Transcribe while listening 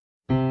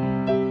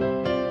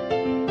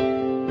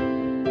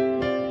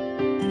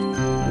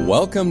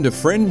Welcome to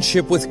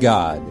Friendship with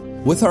God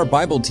with our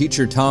Bible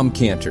teacher Tom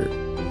Cantor.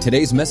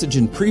 Today's message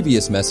and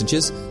previous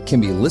messages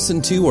can be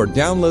listened to or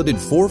downloaded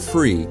for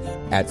free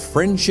at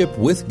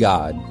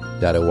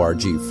friendshipwithgod.org,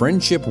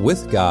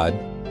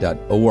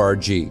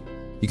 friendshipwithgod.org.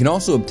 You can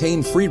also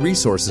obtain free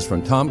resources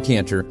from Tom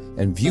Cantor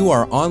and view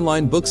our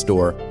online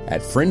bookstore at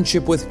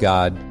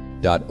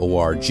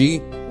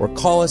friendshipwithgod.org or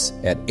call us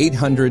at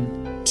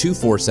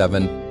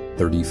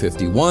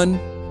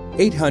 800-247-3051,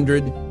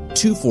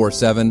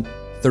 800-247-3051.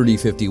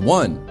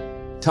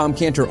 Tom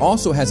Cantor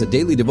also has a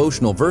daily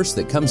devotional verse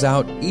that comes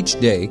out each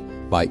day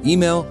by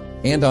email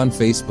and on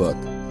Facebook.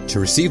 To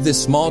receive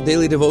this small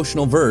daily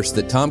devotional verse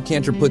that Tom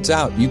Cantor puts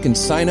out, you can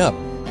sign up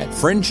at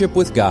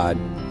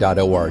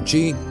friendshipwithgod.org,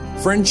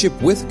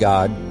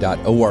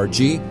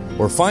 friendshipwithgod.org,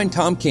 or find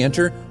Tom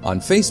Cantor on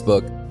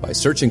Facebook by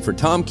searching for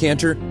Tom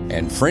Cantor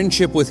and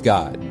Friendship with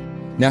God.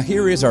 Now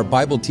here is our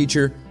Bible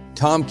teacher,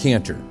 Tom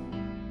Cantor.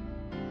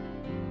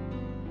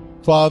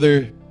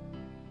 Father,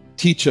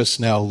 teach us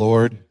now,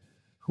 Lord.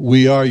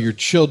 We are your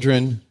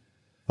children.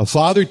 A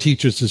father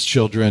teaches his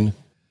children,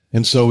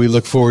 and so we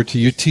look forward to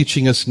you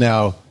teaching us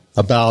now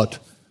about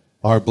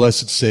our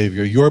blessed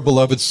Savior, your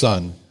beloved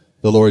Son,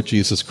 the Lord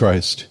Jesus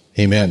Christ.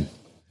 Amen.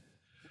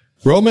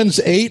 Romans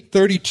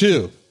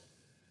 8:32.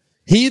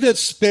 He that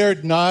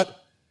spared not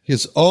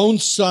his own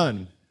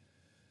Son,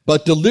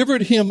 but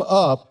delivered him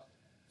up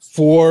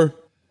for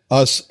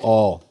us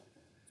all.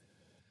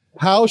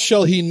 How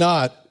shall he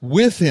not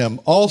with him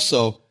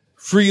also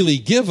freely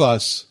give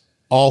us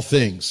all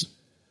things?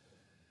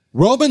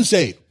 Romans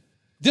 8.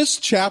 This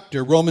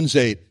chapter, Romans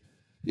 8,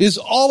 is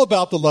all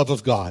about the love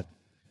of God.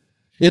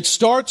 It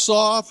starts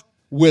off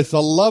with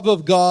the love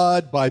of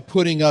God by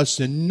putting us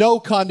in no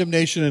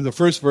condemnation in the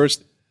first verse.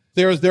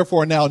 There is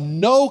therefore now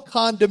no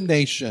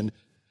condemnation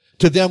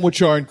to them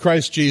which are in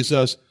Christ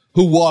Jesus,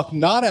 who walk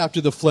not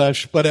after the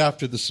flesh, but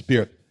after the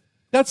Spirit.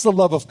 That's the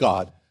love of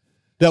God,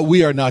 that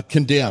we are not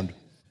condemned.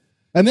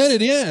 And then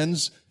it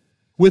ends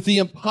with the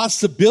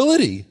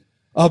impossibility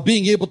of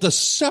being able to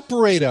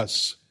separate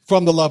us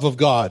from the love of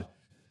God.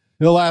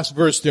 In the last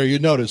verse there, you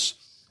notice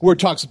where it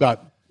talks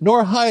about,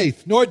 nor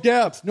height, nor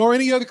depth, nor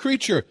any other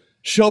creature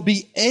shall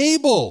be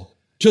able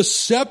to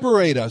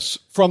separate us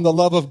from the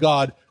love of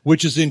God,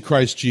 which is in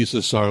Christ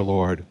Jesus our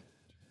Lord.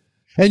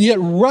 And yet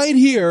right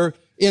here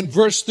in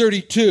verse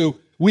 32,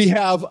 we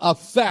have a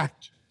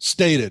fact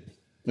stated.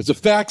 It's a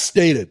fact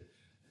stated.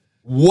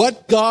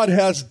 What God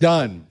has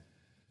done.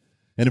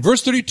 And in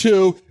verse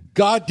 32,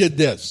 God did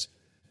this.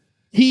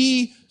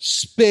 He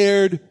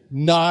spared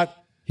not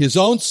his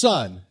own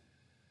Son,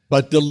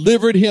 but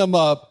delivered him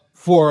up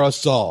for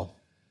us all.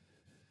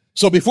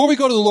 So before we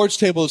go to the Lord's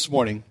table this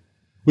morning,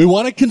 we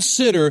want to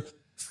consider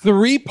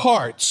three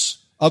parts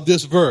of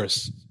this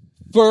verse.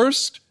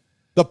 First,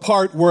 the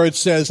part where it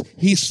says,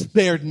 he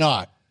spared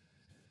not.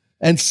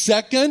 And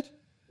second,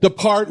 the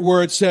part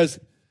where it says,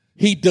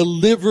 he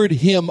delivered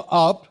him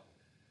up.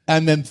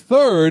 And then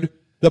third,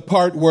 the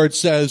part where it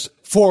says,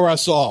 for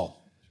us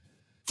all.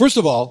 First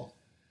of all,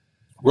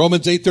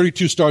 Romans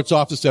 8:32 starts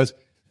off and says,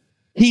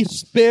 he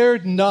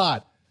spared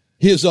not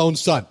his own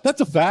Son.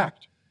 That's a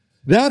fact.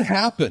 That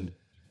happened.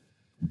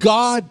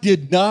 God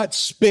did not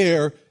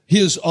spare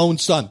his own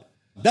Son.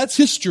 That's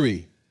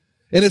history.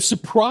 And it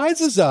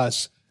surprises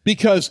us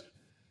because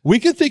we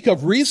can think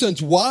of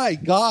reasons why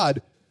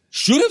God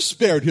should have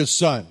spared his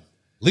Son.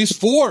 At least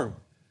four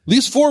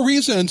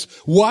reasons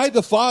why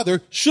the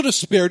Father should have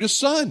spared his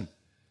Son.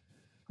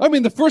 I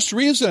mean, the first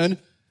reason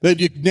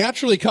that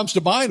naturally comes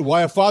to mind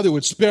why a father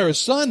would spare his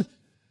Son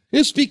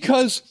is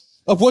because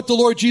of what the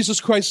Lord Jesus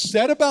Christ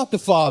said about the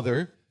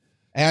Father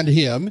and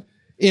him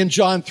in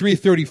John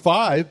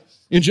 3:35.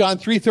 In John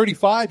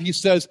 3:35, he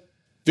says,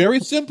 very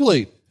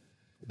simply,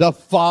 the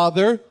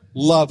Father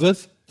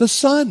loveth the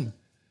Son.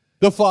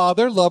 The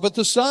Father loveth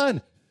the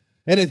Son,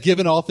 and hath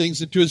given all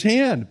things into his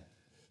hand.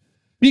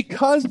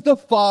 Because the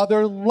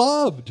Father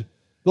loved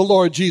the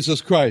Lord Jesus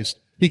Christ,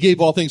 he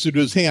gave all things into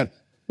his hand.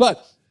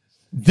 But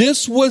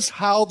this was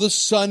how the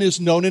Son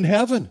is known in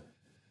heaven.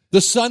 The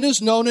Son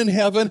is known in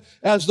heaven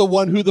as the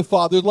one who the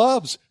Father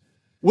loves.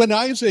 When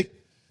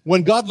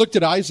God looked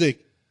at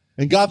Isaac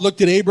and God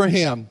looked at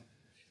Abraham,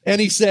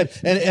 and he said,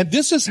 and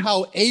this is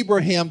how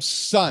Abraham's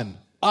son,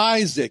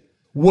 Isaac,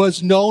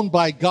 was known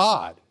by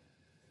God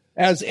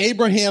as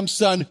Abraham's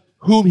son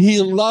whom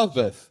he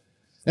loveth.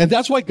 And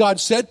that's why God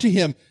said to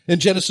him in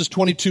Genesis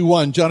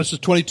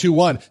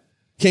 22:1,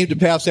 came to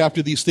pass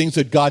after these things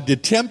that God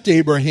did tempt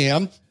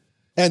Abraham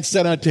and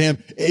said unto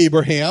him,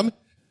 Abraham.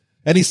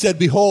 And he said,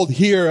 behold,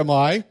 here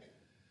I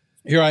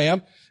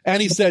am.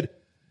 And he said,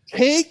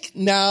 take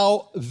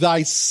now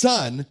thy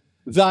son,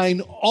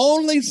 thine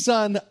only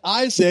son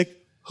Isaac,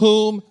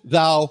 whom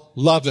thou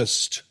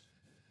lovest,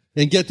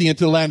 and get thee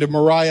into the land of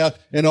Moriah,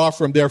 and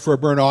offer him there for a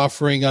burnt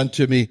offering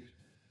unto me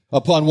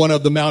upon one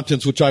of the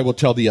mountains which I will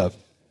tell thee of.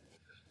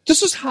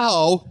 This is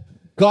how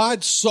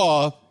God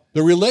saw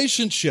the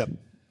relationship,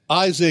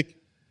 Isaac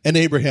and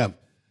Abraham.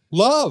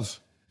 Love.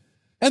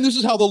 And this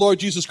is how the Lord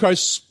Jesus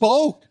Christ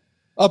spoke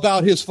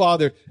about his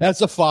Father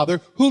as a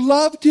Father who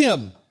loved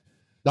him.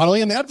 Not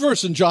only in that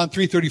verse in John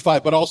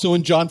 3:35, but also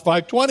in John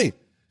 5:20.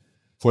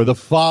 For the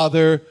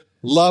Father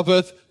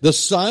loveth the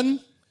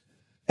Son,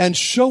 and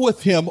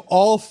showeth him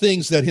all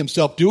things that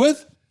himself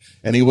doeth,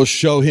 and he will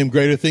show him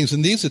greater things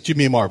than these that you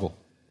may marvel.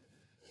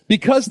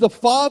 Because the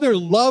Father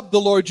loved the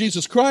Lord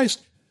Jesus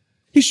Christ,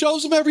 he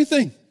shows him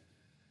everything.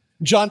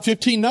 John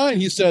 15:9,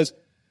 he says,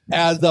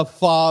 as the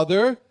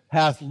Father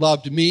hath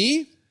loved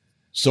me,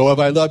 so have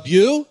I loved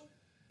you.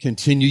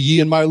 Continue ye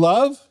in my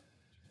love.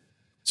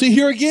 See,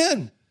 here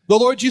again, the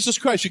Lord Jesus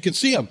Christ, you can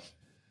see him.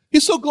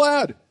 He's so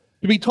glad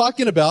to be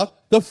talking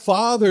about the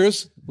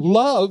Father's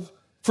love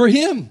for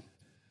him,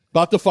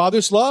 about the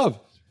Father's love.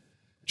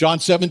 John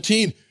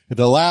 17,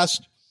 the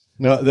last,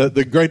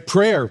 the great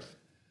prayer,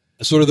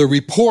 sort of the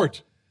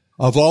report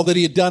of all that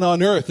he had done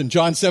on earth. In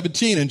John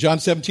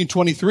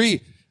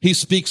 17:23, he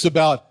speaks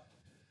about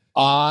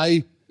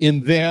I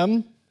in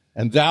them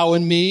and thou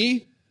in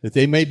me, that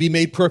they may be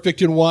made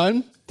perfect in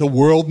one. The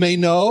world may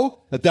know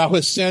that thou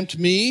hast sent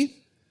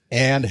me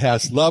and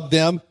hast loved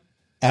them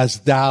as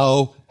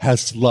thou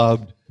hast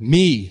loved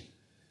me.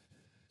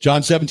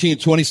 John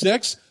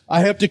 17:26,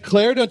 I have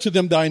declared unto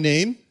them thy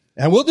name,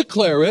 and will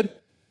declare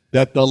it,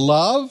 that the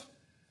love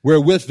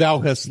wherewith thou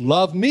hast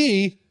loved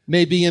me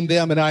may be in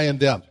them and I in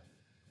them.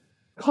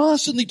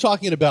 Constantly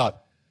talking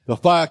about the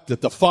fact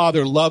that the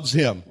Father loves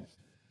him.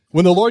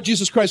 When the Lord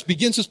Jesus Christ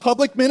begins his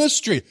public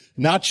ministry,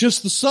 not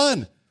just the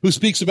Son who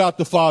speaks about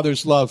the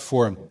Father's love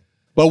for him,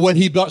 but when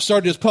he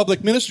started his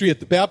public ministry at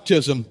the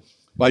baptism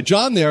by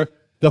John there,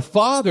 the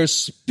Father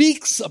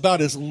speaks about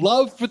his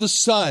love for the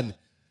Son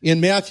in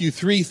Matthew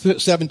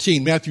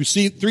 3:17. Matthew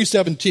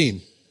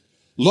 3:17.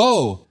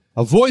 Lo,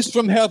 a voice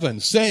from heaven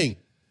saying,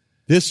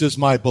 this is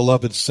my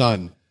beloved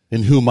Son,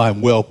 in whom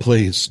I'm well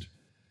pleased.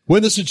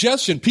 When the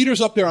suggestion,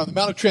 Peter's up there on the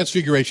Mount of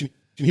Transfiguration,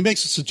 and he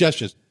makes a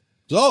suggestion.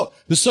 Oh,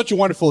 this is such a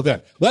wonderful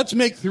event. Let's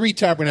make 3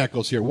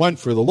 tabernacles here. One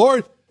for the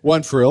Lord,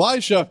 one for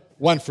Elijah,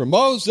 one for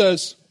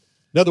Moses.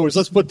 In other words,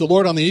 let's put the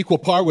Lord on the equal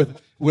par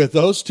with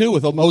those two,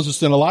 with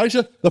Moses and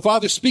Elijah. The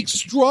Father speaks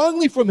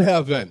strongly from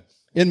heaven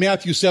in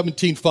Matthew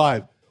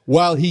 17:5.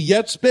 While he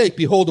yet spake,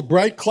 behold, a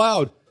bright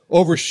cloud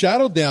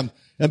overshadowed them,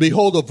 and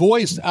behold, a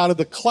voice out of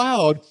the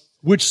cloud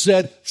which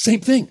said,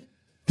 same thing,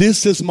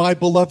 this is my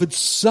beloved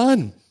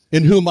Son,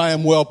 in whom I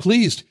am well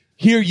pleased.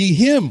 Hear ye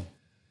him.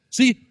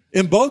 See,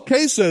 in both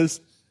cases,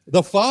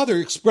 the Father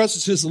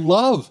expresses his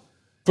love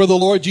for the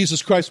Lord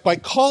Jesus Christ by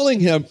calling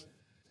him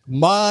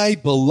my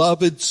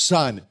beloved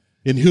Son,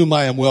 in whom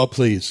I am well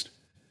pleased.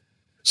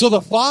 So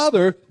the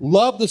Father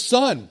loved the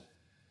Son.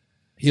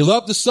 He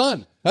loved the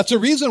Son. That's a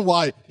reason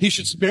why he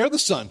should spare the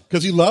Son,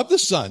 because he loved the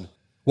Son.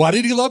 Why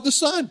did he love the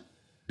Son?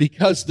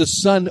 Because the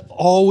Son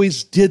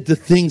always did the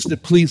things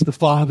that pleased the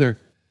Father.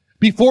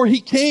 Before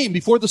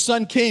the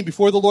Son came,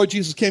 before the Lord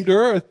Jesus came to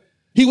earth,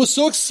 he was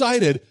so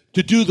excited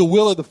to do the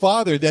will of the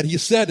Father that he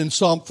said in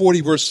Psalm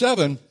 40 verse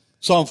 7,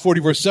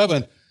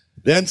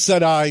 then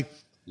said I,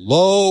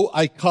 lo,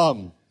 I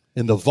come.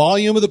 In the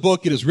volume of the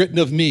book it is written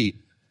of me,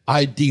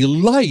 I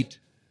delight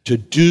to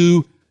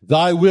do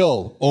thy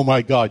will, O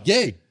my God.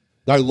 Yea,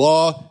 thy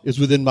law is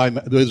within my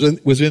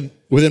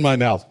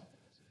mouth.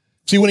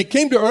 See, when he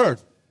came to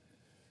earth,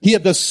 he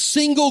had the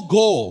single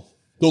goal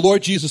the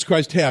Lord Jesus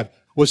Christ had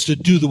was to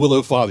do the will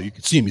of the Father. You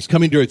can see him. He's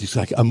coming to earth. He's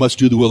like, I must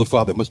do the will of the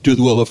Father. I must do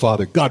the will of the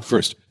Father. God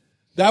first.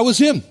 That was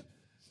him.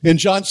 In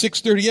John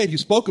 6:38, he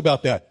spoke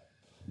about that.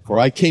 For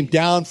I came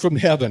down from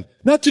heaven,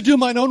 not to do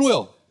mine own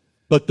will,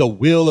 but the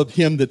will of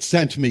him that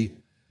sent me.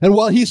 And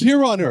while he's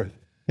here on earth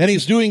and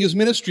he's doing his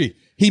ministry,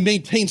 he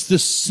maintains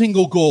this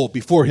single goal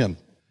before him.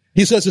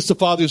 He says it's the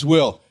Father's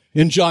will.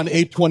 In John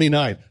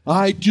 8:29,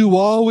 I do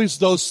always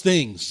those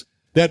things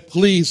that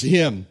please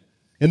him.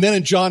 And then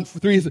in John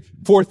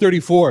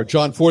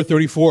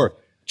 4:34,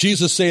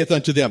 Jesus saith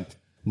unto them,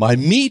 my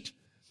meat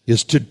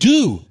is to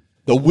do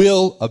the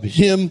will of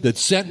him that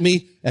sent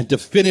me and to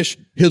finish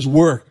his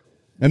work.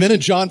 And then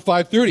in John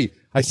 5:30,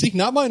 I seek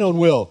not mine own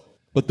will,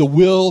 but the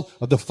will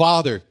of the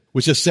Father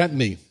which has sent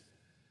me.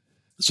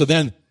 So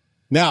then,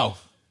 now,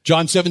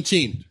 John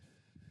 17,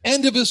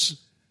 end of his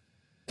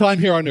time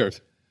here on earth.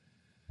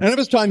 And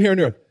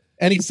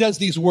he says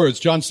these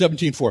words, John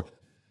 17:4,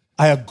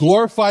 I have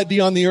glorified thee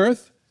on the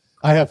earth.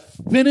 I have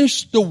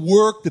finished the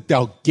work that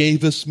thou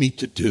gavest me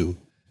to do.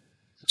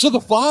 So the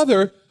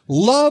Father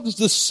loves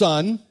the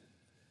Son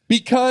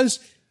because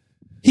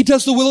he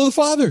does the will of the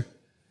Father.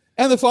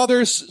 And the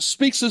Father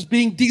speaks as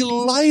being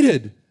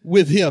delighted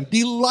with him,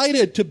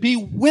 delighted to be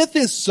with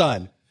his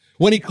Son.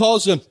 When he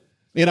calls him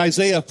in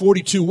Isaiah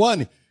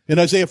 42:1,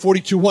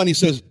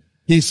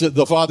 he said,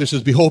 the Father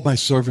says, behold my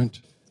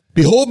servant,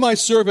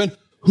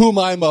 whom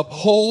I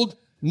uphold,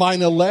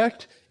 mine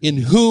elect, in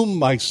whom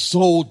my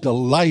soul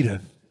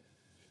delighteth.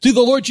 See,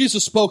 the Lord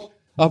Jesus spoke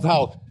of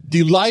how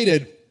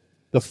delighted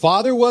the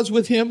Father was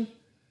with him.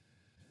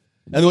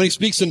 And when he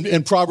speaks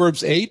in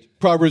Proverbs 8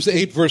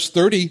 verse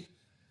 30,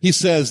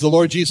 the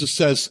Lord Jesus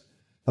says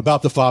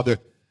about the Father,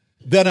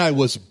 then I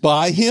was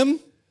by him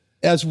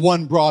as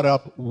one brought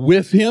up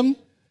with him.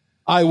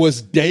 I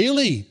was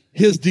daily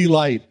his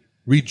delight,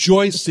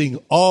 rejoicing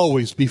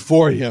always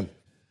before him.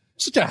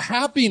 such a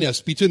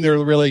happiness between their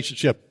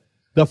relationship.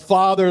 The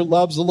Father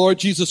loves the Lord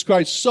Jesus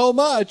Christ so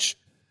much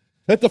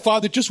that the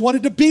Father just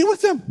wanted to be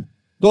with him.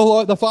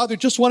 The Father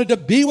just wanted to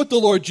be with the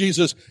Lord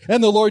Jesus,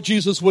 and the Lord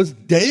Jesus was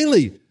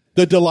daily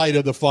the delight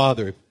of the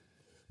Father.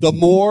 The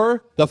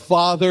more the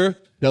Father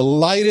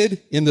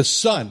delighted in the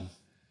Son,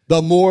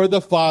 the more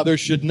the Father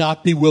should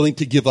not be willing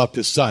to give up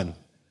his Son.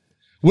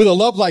 With a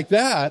love like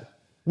that,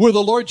 where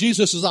the Lord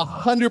Jesus is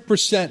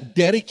 100%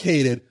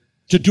 dedicated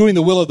to doing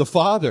the will of the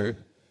Father,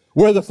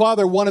 where the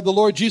Father wanted the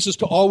Lord Jesus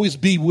to always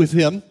be with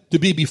him, to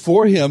be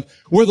before him,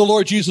 where the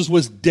Lord Jesus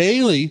was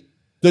daily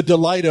the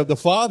delight of the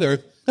Father,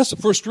 that's the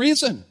first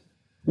reason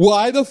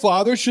why the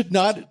Father should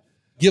not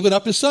give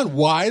up his Son,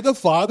 why the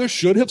Father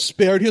should have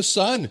spared his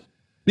Son.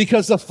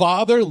 Because the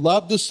Father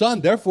loved the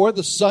Son. Therefore,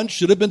 the Son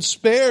should have been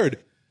spared.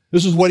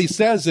 This is what he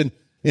says in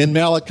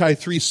Malachi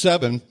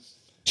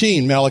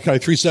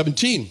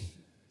 3:17,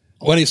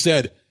 when he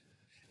said,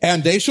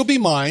 "And they shall be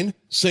mine,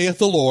 saith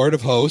the Lord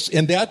of hosts,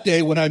 in that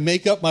day when I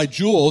make up my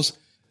jewels,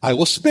 I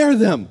will spare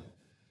them,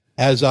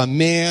 as a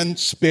man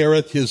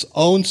spareth his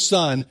own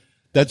son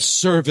that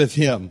serveth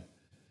him."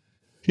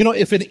 You know,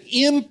 if an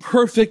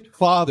imperfect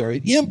father,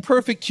 an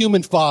imperfect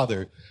human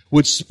father,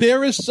 would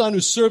spare his son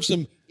who serves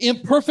him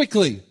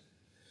imperfectly,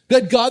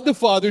 that God the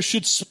Father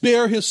should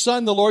spare his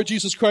Son, the Lord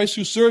Jesus Christ,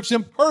 who serves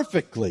him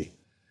perfectly.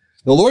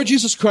 The Lord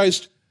Jesus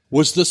Christ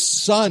was the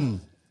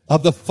Son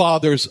of the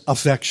Father's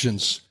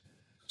affections.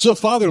 So the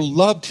Father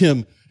loved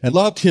him and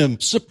loved him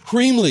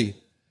supremely.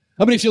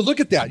 I mean, if you look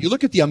at that, you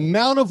look at the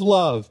amount of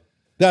love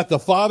that the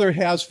Father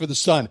has for the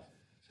Son,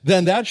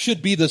 then that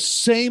should be the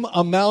same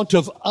amount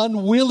of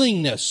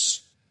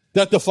unwillingness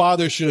that the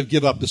Father should have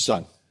given up the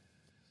Son.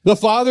 The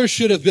Father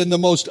should have been the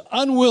most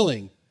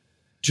unwilling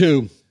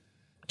to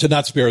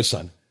not spare his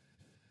Son.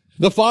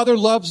 The Father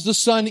loves the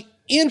Son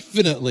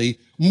infinitely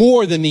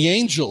more than the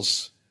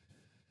angels.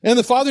 And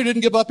the Father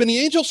didn't give up any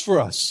angels for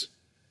us.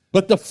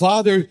 But the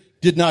Father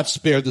did not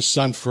spare the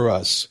Son for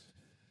us.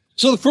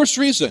 So the first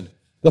reason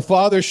the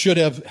Father should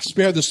have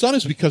spared the Son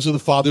is because of the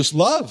Father's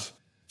love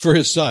for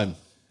his Son.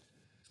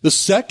 The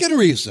second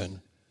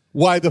reason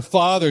why the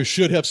Father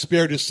should have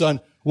spared his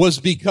Son was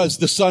because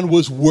the Son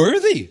was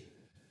worthy.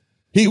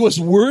 He was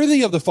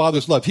worthy of the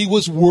Father's love. He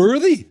was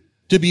worthy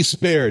to be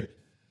spared.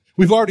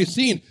 We've already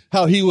seen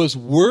how he was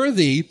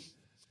worthy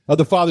of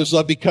the Father's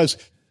love because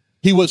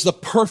he was the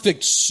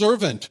perfect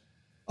servant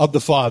of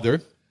the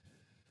Father.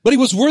 But he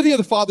was worthy of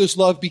the Father's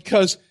love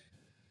because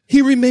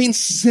he remained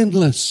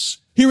sinless.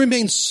 He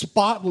remained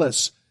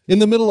spotless in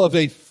the middle of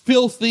a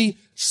filthy,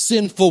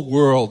 sinful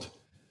world.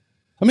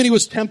 I mean, he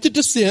was tempted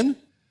to sin.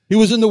 He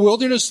was in the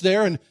wilderness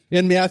there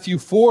in Matthew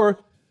 4,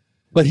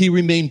 but he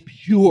remained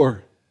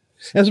pure.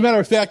 As a matter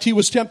of fact, he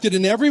was tempted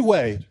in every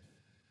way,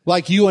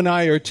 like you and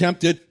I are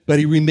tempted, but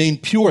he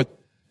remained pure.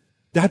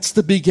 That's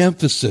the big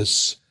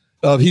emphasis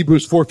of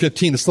Hebrews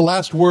 4:15. It's the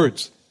last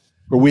words.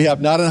 For we have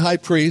not a high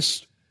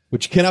priest,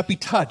 which cannot be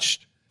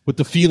touched with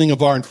the feeling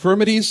of our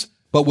infirmities,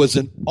 but was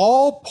in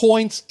all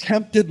points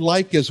tempted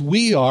like as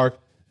we are,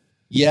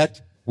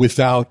 yet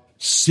without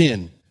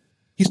sin.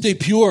 He stayed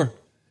pure.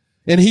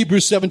 In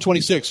Hebrews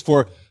 7:26,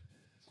 for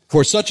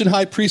such an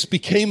high priest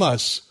became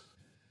us,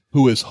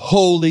 who is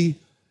holy,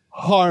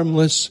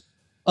 harmless,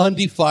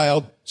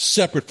 undefiled,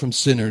 separate from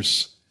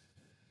sinners.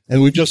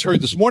 And we've just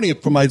heard this morning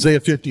from Isaiah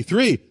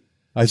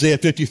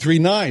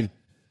 53:9.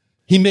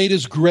 He made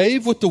his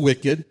grave with the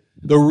wicked,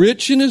 the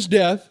rich in his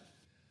death,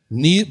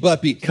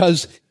 but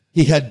because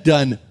he had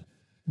done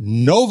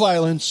no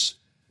violence,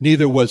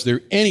 neither was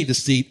there any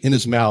deceit in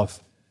his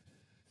mouth.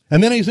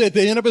 And then he said at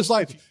the end of his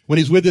life, when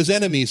he's with his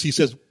enemies, he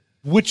says,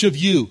 which of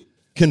you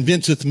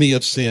convinceth me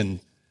of sin?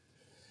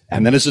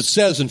 And then as it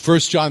says in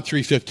 1 John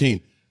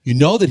 3:15, you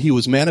know that he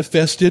was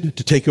manifested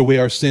to take away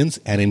our sins,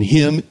 and in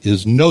him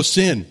is no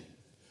sin.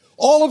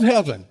 All of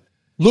heaven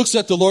looks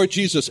at the Lord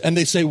Jesus and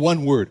they say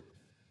one word,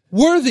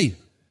 worthy.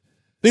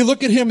 They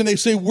look at him and they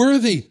say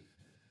worthy.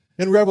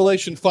 In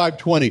Revelation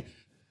 5:20,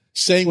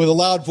 saying with a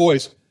loud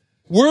voice,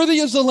 worthy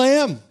is the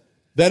Lamb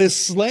that is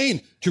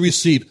slain to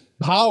receive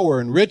power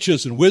and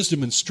riches and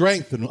wisdom and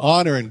strength and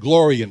honor and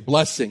glory and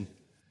blessing.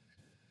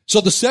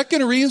 So the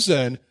second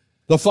reason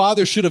the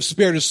Father should have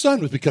spared his Son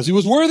was because he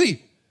was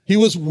worthy. He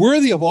was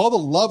worthy of all the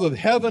love of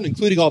heaven,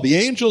 including all the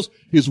angels.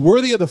 He was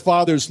worthy of the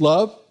Father's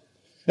love.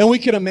 And we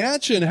can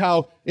imagine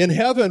how in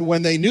heaven,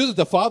 when they knew that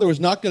the Father was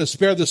not going to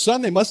spare the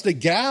Son, they must have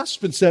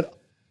gasped and said,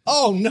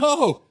 oh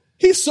no,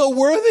 he's so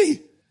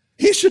worthy.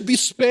 He should be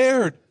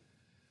spared.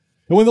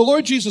 And when the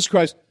Lord Jesus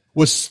Christ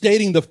was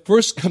stating the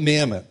first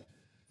commandment,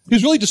 he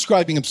was really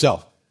describing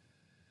himself.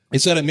 He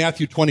said in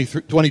Matthew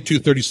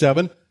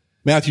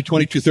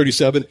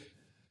 22:37,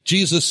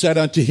 Jesus said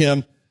unto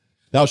him,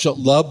 thou shalt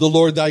love the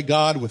Lord thy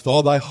God with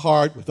all thy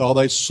heart, with all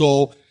thy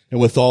soul,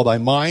 and with all thy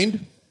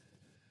mind.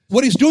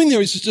 What he's doing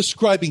there is he's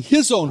describing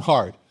his own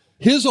heart,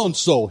 his own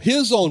soul,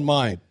 his own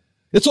mind.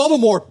 It's all the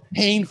more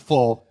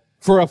painful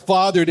for a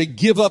father to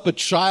give up a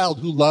child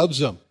who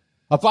loves him.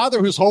 A father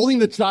who's holding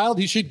the child,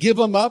 he should give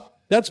him up.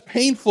 That's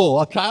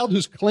painful. A child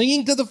who's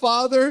clinging to the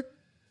father,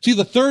 See,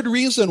 the third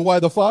reason why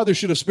the Father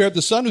should have spared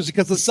the Son was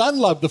because the Son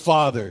loved the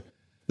Father.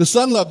 The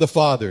Son loved the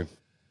Father.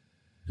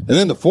 And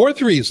then the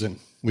fourth reason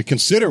we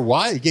consider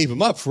why he gave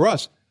him up for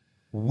us.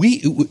 We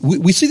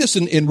see this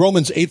in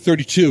Romans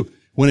 8:32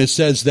 when it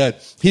says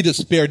that he that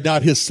spared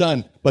not his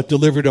Son, but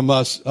delivered him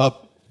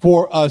up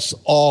for us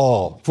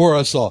all. For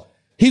us all.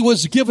 He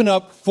was given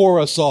up for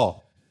us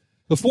all.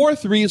 The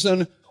fourth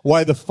reason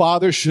why the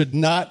Father should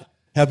not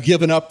have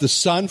given up the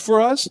Son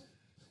for us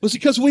was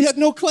because we had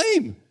no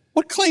claim.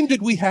 What claim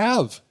did we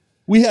have?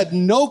 We had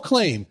no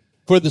claim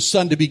for the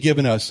Son to be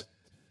given us.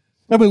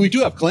 I mean, we do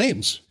have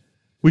claims.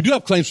 We do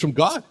have claims from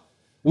God.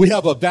 We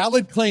have a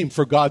valid claim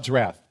for God's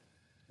wrath.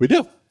 We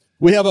do.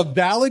 We have a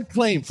valid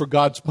claim for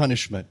God's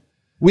punishment.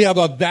 We have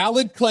a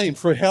valid claim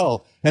for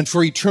hell and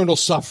for eternal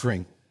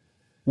suffering.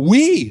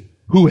 We,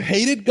 who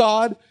hated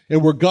God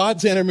and were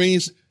God's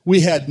enemies,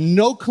 we had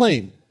no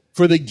claim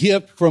for the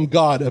gift from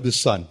God of his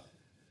Son.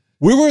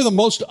 We were the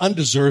most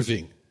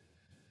undeserving.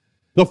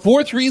 The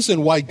fourth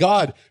reason why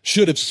God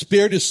should have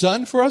spared his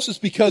Son for us is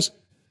because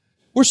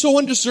we're so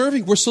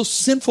undeserving. We're so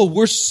sinful.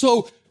 We're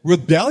so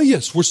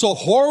rebellious. We're so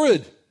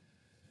horrid.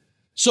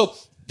 So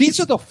these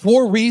are the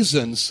four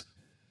reasons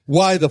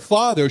why the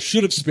Father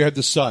should have spared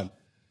the Son.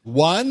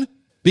 1,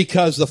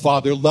 because the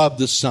Father loved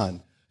the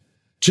Son.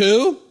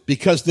 2,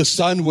 because the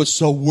Son was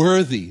so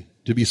worthy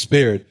to be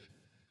spared.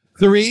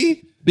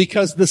 3,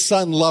 because the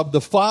Son loved the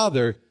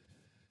Father.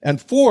 And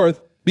 4th,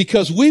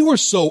 because we were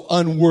so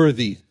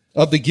unworthy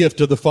of the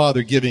gift of the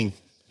Father giving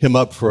him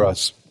up for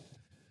us.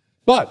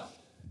 But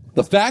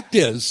the fact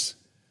is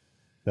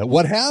that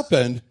what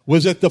happened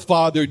was that the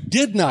Father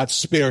did not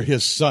spare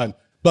his Son,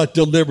 but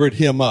delivered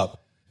him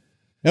up.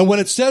 And when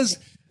it says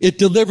it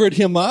delivered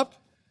him up,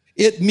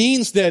 it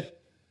means that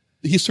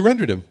he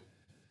surrendered him.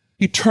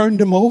 He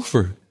turned him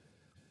over.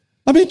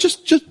 I mean,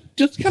 just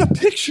kind of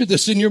picture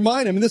this in your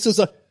mind. I mean, this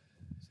is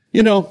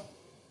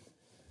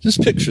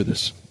just picture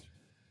this.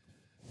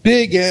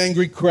 Big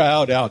angry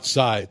crowd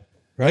outside,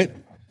 right?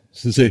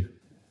 This is a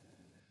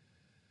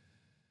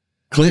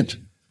Clint.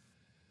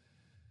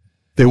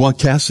 They want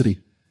Cassidy.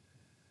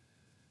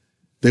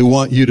 They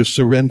want you to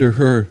surrender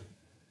her.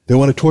 They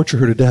want to torture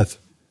her to death.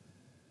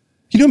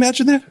 Can you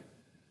imagine that?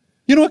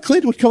 You know what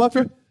Clint would come up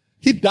for?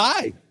 He'd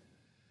die.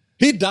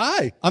 He'd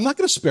die. I'm not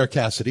going to spare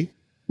Cassidy.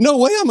 No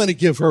way I'm going to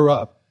give her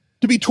up.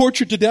 To be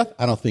tortured to death?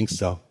 I don't think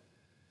so.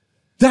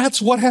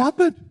 That's what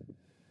happened.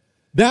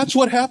 That's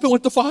what happened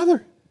with the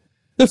Father.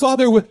 The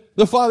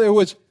Father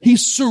was, he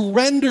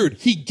surrendered.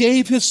 He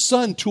gave his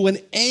Son to an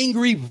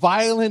angry,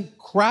 violent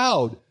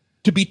crowd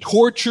to be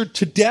tortured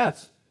to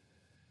death.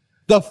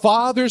 The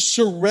Father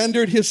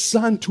surrendered his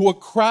Son to a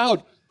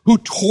crowd who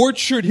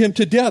tortured him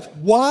to death.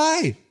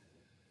 Why?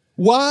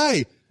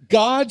 Why?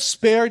 God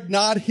spared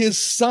not his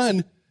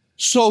Son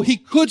so he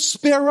could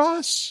spare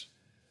us.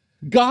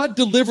 God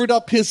delivered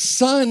up his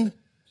Son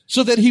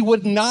so that he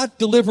would not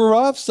deliver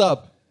us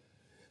up.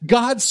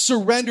 God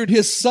surrendered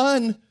his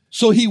Son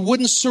so he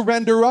wouldn't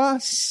surrender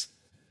us.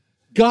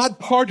 God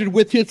parted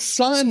with his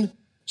Son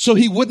so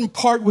he wouldn't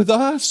part with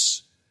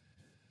us.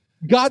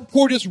 God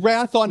poured his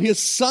wrath on his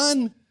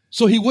Son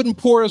so he wouldn't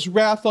pour his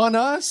wrath on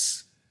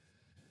us.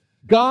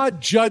 God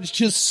judged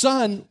his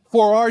Son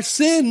for our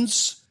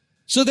sins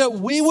so that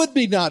we would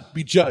not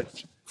be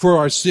judged for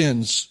our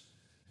sins.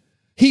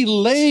 He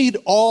laid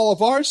all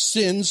of our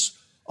sins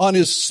on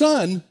his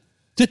Son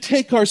to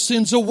take our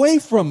sins away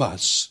from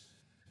us.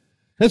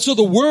 And so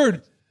the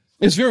word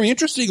is very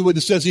interesting when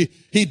it says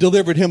he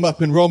delivered him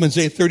up in Romans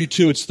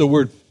 8:32. It's the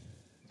word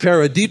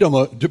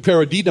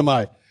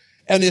paradidomai.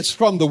 And it's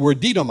from the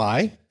word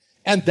didomai.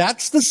 And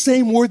that's the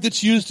same word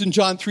that's used in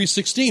John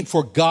 3:16.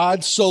 For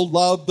God so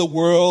loved the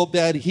world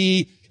that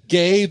he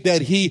gave,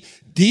 that he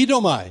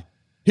didomai,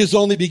 his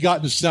only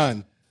begotten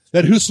Son,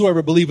 that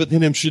whosoever believeth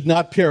in him should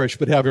not perish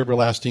but have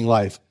everlasting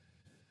life.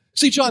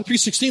 See, John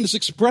 3:16 is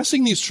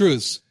expressing these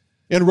truths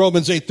in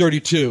Romans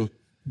 8:32.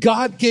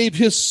 God gave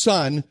his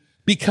Son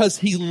because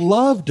he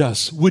loved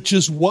us, which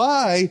is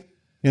why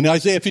in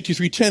Isaiah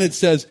 53:10 it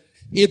says,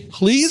 it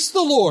pleased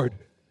the Lord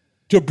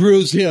to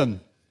bruise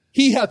him.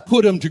 He hath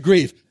put him to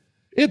grief.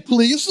 It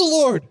pleased the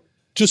Lord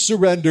to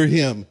surrender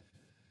him.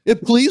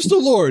 It pleased the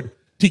Lord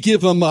to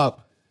give him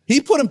up. He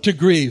put him to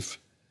grief.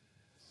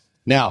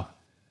 Now,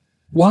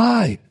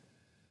 why?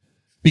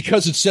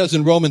 Because it says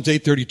in Romans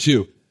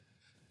 8:32,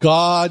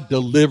 God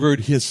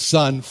delivered his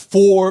Son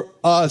for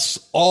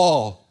us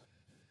all.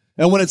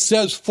 And when it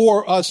says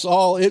for us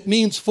all, it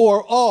means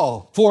for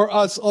all, for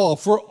us all,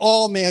 for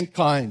all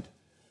mankind.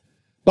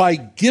 By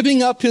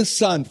giving up his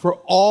Son for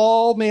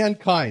all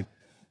mankind,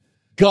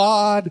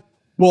 God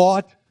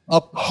bought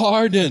a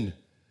pardon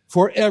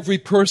for every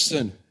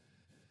person.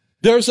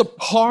 There's a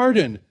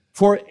pardon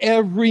for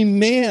every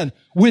man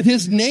with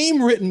his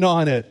name written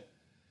on it.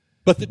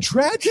 But the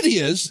tragedy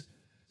is,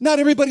 not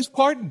everybody's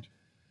pardoned.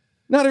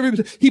 Not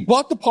everybody. He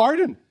bought the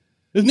pardon.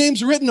 His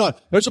name's written on it.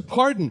 There's a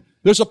pardon.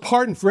 There's a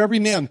pardon for every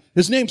man.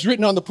 His name's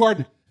written on the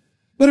pardon.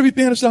 But every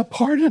man is not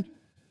pardoned.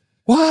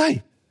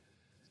 Why?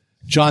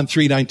 John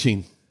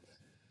 3:19.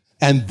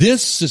 And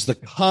this is the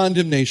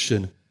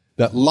condemnation,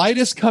 that light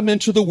has come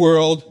into the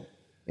world,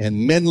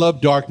 and men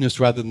love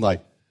darkness rather than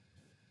light.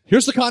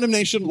 Here's the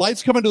condemnation.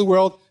 Light's come into the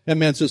world, and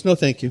man says, no,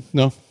 thank you.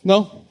 No.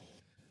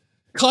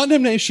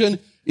 Condemnation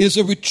is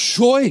a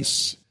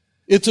choice.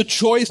 It's a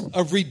choice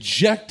of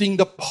rejecting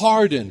the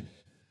pardon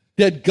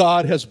that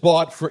God has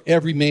bought for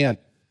every man,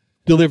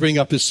 delivering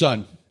up his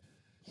son.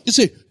 You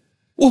say,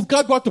 well, if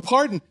God bought the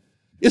pardon,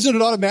 isn't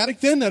it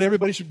automatic then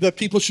that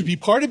people should be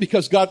pardoned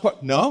because God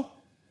No.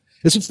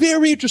 It's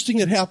very interesting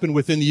that happened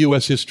within the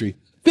U.S. history.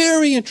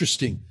 Very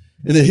interesting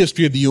in the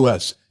history of the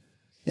U.S.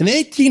 In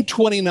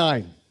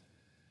 1829,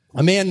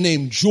 a man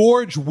named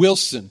George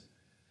Wilson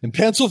in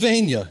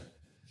Pennsylvania,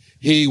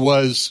 he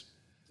was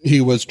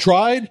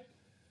tried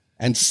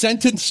and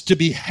sentenced to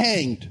be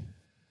hanged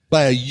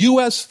by a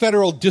U.S.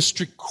 federal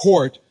district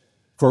court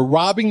for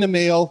robbing the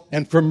mail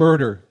and for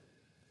murder.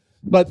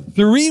 But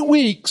 3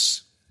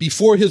 weeks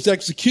before his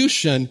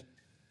execution,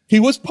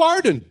 he was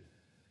pardoned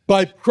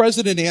by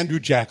President Andrew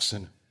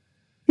Jackson.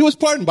 He was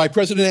pardoned by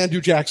President Andrew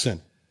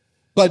Jackson.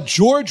 But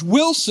George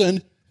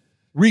Wilson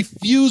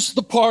refused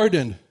the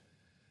pardon.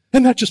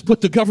 And that just put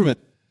the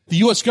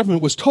U.S.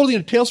 government was totally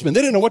in a tailspin.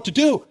 They didn't know what to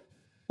do.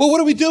 Well, what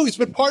do we do? He's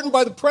been pardoned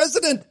by the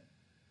president.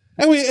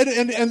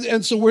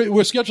 And so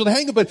we're scheduled to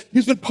hang him, but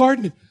he's been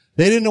pardoned.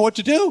 They didn't know what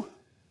to do.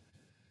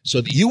 So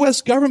the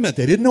U.S. government,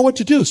 they didn't know what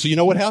to do. So you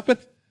know what happened?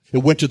 It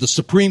went to the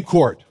Supreme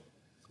Court.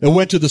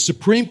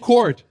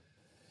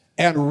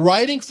 And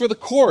writing for the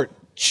court,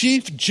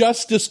 Chief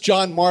Justice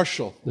John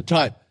Marshall, at the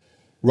time,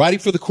 writing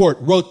for the court,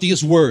 wrote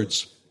these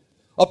words: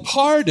 a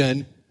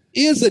pardon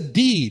is a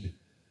deed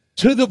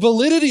to the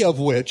validity of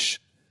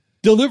which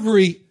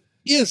delivery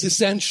is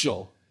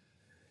essential.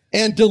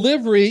 And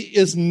delivery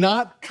is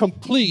not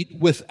complete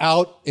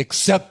without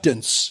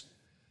acceptance.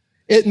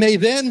 It may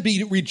then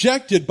be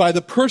rejected by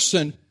the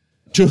person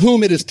to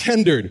whom it is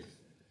tendered.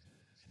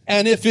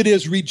 And if it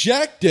is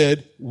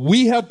rejected,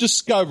 we have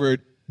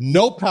discovered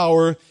no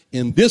power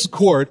in this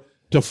court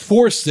to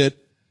force it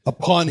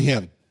upon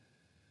him.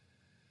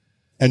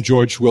 And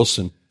George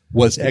Wilson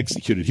was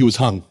executed. He was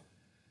hung.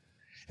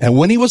 And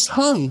when he was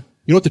hung,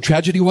 you know what the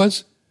tragedy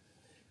was?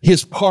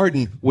 His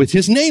pardon with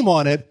his name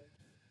on it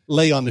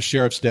lay on the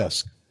sheriff's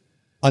desk.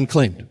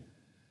 Unclaimed.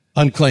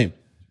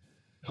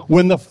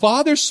 When the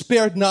Father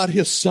spared not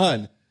his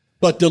Son,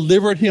 but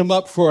delivered him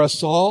up for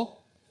us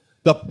all,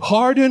 the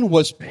pardon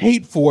was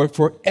paid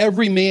for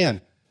every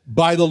man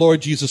by the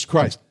Lord Jesus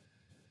Christ.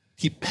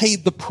 He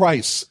paid the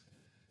price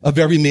of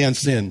every man's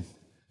sin.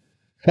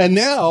 And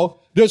now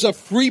there's a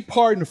free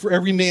pardon for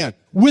every man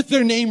with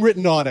their name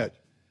written on it.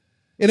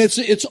 And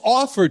it's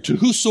offered to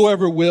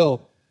whosoever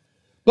will.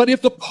 But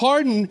if the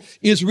pardon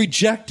is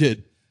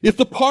rejected, if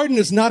the pardon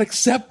is not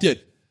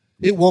accepted,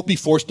 it won't be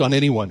forced on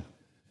anyone.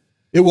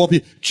 It won't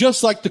be.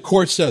 Just like the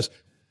court says,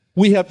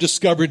 we have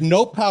discovered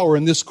no power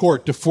in this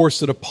court to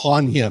force it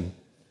upon him.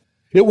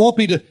 It won't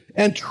be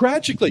and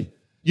tragically,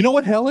 you know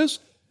what hell is?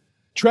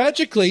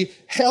 Tragically,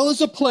 hell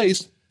is a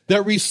place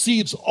that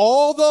receives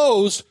all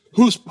those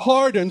whose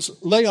pardons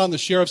lay on the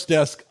sheriff's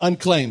desk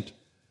unclaimed.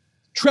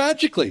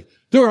 Tragically,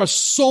 there are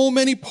so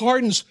many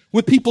pardons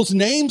with people's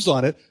names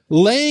on it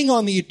laying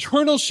on the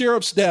eternal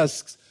sheriff's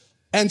desks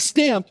and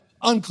stamped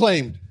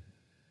unclaimed.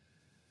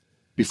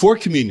 Before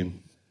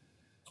communion,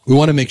 we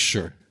want to make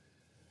sure,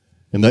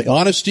 in the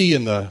honesty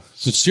and the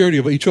sincerity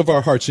of each of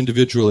our hearts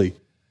individually,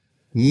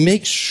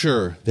 make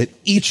sure that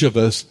each of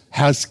us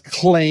has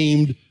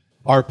claimed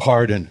our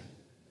pardon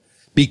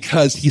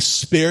because he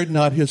spared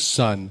not his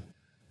Son,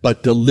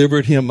 but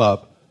delivered him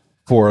up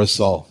for us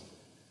all.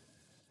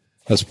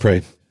 Let's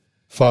pray.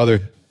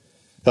 Father,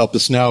 help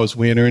us now as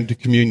we enter into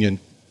communion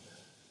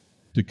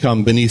to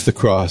come beneath the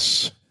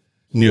cross,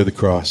 near the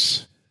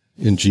cross.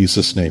 In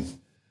Jesus' name,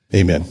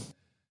 amen.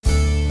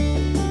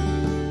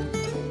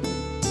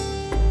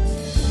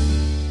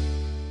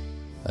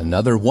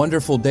 Another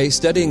wonderful day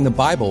studying the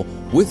Bible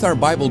with our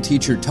Bible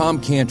teacher,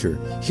 Tom Cantor,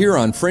 here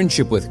on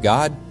Friendship with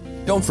God.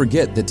 Don't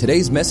forget that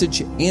today's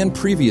message and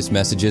previous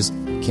messages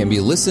can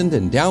be listened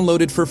and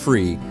downloaded for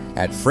free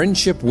at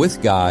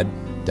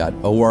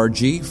friendshipwithgod.org,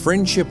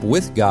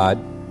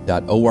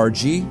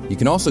 friendshipwithgod.org. You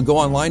can also go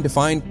online to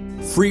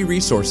find free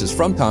resources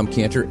from Tom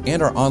Cantor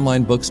and our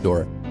online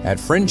bookstore at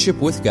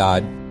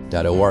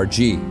friendshipwithgod.org.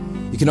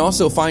 You can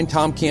also find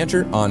Tom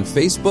Cantor on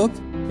Facebook,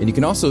 and you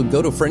can also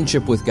go to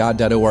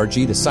friendshipwithgod.org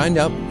to sign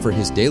up for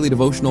his daily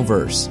devotional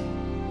verse.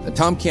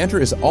 Tom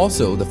Cantor is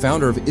also the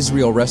founder of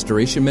Israel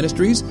Restoration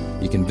Ministries.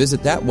 You can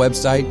visit that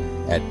website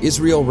at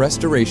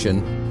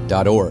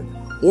israelrestoration.org.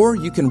 Or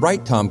you can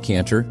write Tom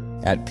Cantor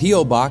at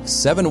P.O. Box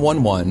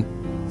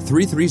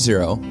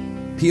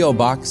 711-330, P.O.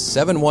 Box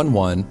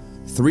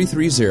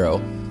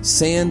 711-330,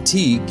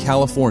 Santee,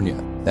 California.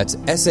 That's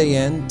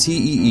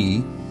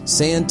Santee,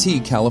 Santee,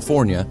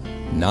 California,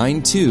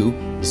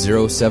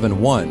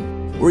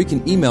 92071. Or you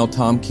can email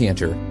Tom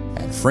Cantor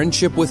at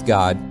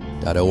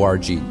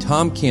friendshipwithgod.org.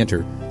 Tom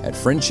Cantor at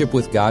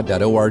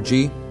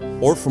friendshipwithgod.org.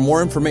 Or for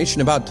more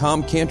information about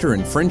Tom Cantor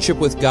and Friendship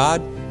with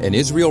God and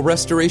Israel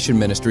Restoration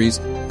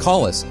Ministries,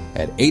 call us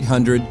at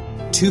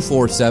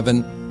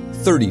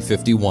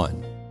 800-247-3051.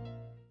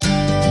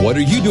 What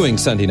are you doing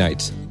Sunday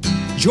nights?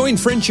 Join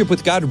Friendship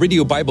with God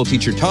radio Bible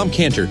teacher Tom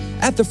Cantor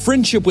at the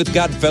Friendship with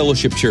God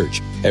Fellowship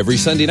Church every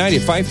Sunday night at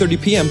 5:30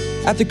 p.m.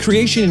 at the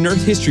Creation and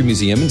Earth History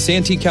Museum in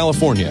Santee,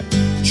 California.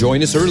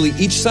 Join us early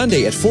each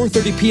Sunday at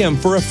 4:30 p.m.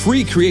 for a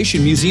free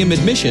Creation Museum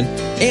admission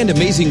and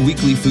amazing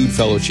weekly food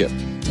fellowship.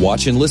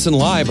 Watch and listen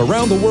live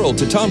around the world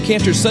to Tom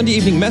Cantor's Sunday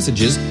evening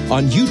messages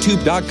on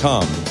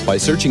YouTube.com by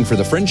searching for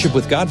the Friendship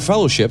with God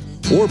Fellowship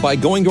or by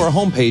going to our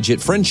homepage at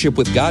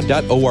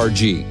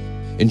friendshipwithgod.org.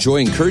 Enjoy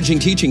encouraging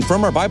teaching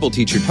from our Bible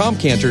teacher, Tom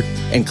Cantor,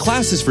 and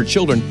classes for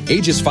children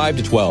ages 5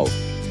 to 12.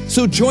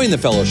 So join the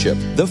fellowship,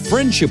 the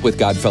Friendship with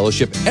God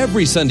Fellowship,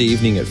 every Sunday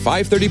evening at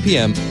 5:30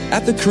 p.m.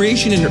 at the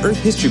Creation and Earth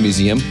History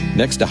Museum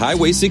next to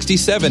Highway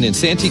 67 in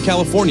Santee,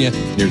 California,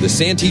 near the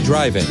Santee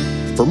Drive-In.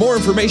 For more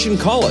information,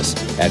 call us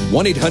at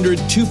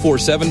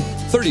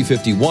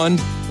 1-800-247-3051,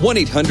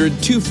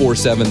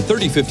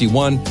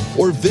 1-800-247-3051,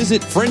 or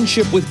visit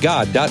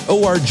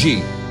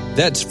friendshipwithgod.org.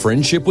 That's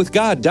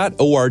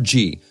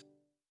friendshipwithgod.org.